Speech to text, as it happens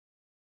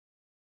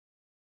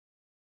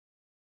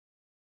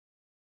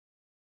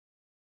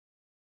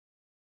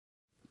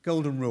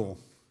golden rule,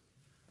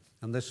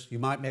 and this, you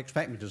might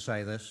expect me to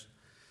say this,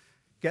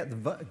 get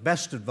the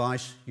best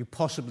advice you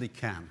possibly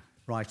can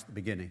right at the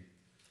beginning.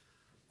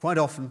 Quite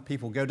often,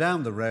 people go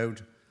down the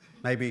road,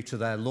 maybe to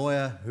their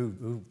lawyer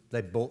who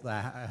they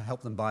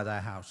helped them buy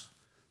their house.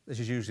 This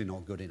is usually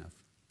not good enough.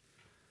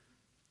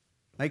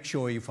 Make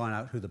sure you find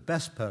out who the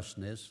best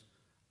person is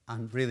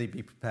and really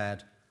be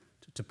prepared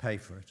to pay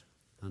for it.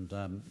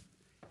 And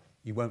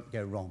you won't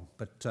go wrong.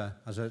 But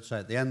as I say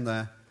at the end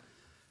there,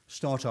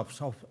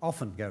 startups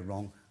often go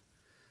wrong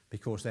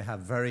because they have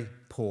very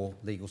poor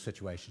legal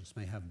situations.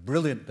 They have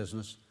brilliant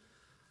business,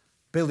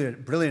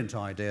 brilliant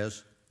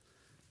ideas,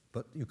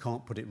 but you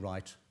can't put it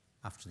right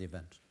after the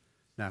event.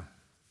 Now,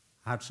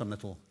 I had some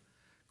little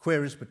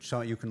queries, but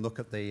so you can look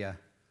at these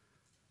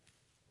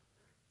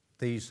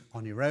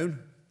on your own.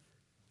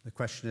 The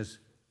question is,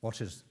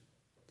 what is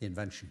the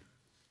invention?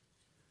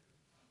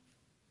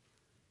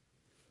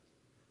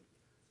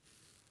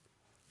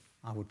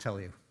 I will tell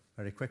you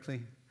very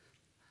quickly.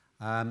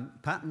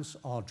 Patents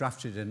are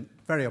drafted in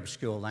very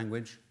obscure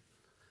language,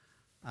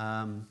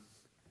 and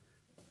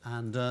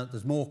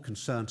there's more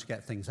concern to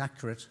get things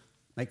accurate,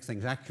 make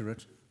things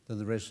accurate, than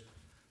there is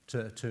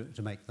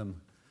to make them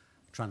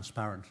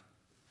transparent.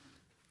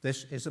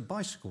 This is a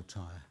bicycle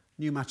tyre,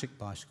 pneumatic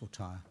bicycle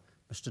tyre,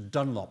 Mr.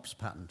 Dunlop's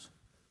patent,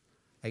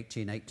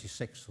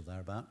 1886 or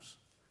thereabouts.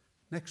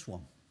 Next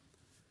one,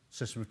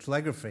 system of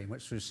telegraphy, in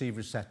which the receiver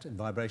is set in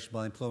vibration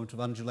by the employment of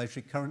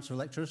undulatory currents of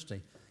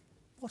electricity.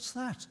 What's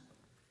that?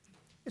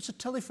 It's a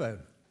telephone.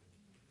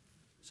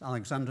 It's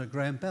Alexander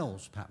Graham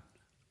Bell's patent.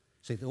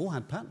 See, they all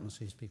had patents,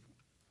 these people.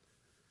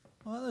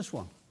 What about this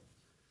one?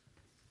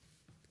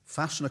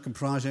 Fastener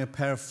comprising a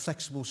pair of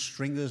flexible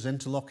stringers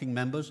interlocking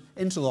members.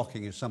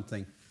 Interlocking is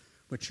something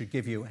which should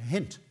give you a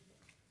hint.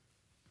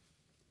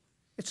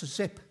 It's a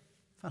zip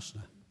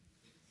fastener,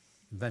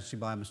 invented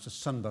by Mr.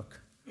 Sunbuck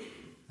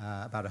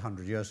about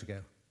 100 years ago.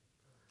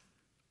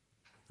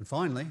 And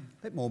finally,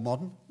 a bit more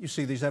modern, you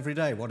see these every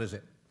day. What is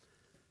it?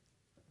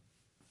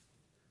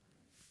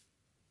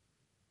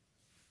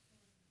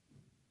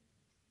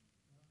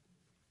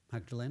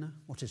 Magdalena,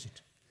 what is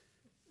it?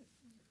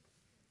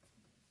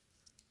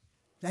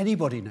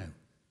 Anybody know?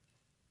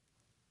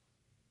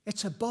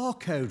 It's a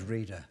barcode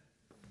reader.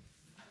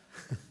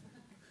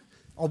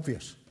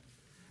 Obvious.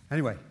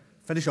 Anyway,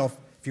 finish off.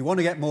 If you want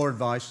to get more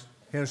advice,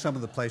 here are some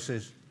of the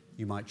places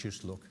you might choose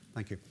to look.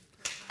 Thank you.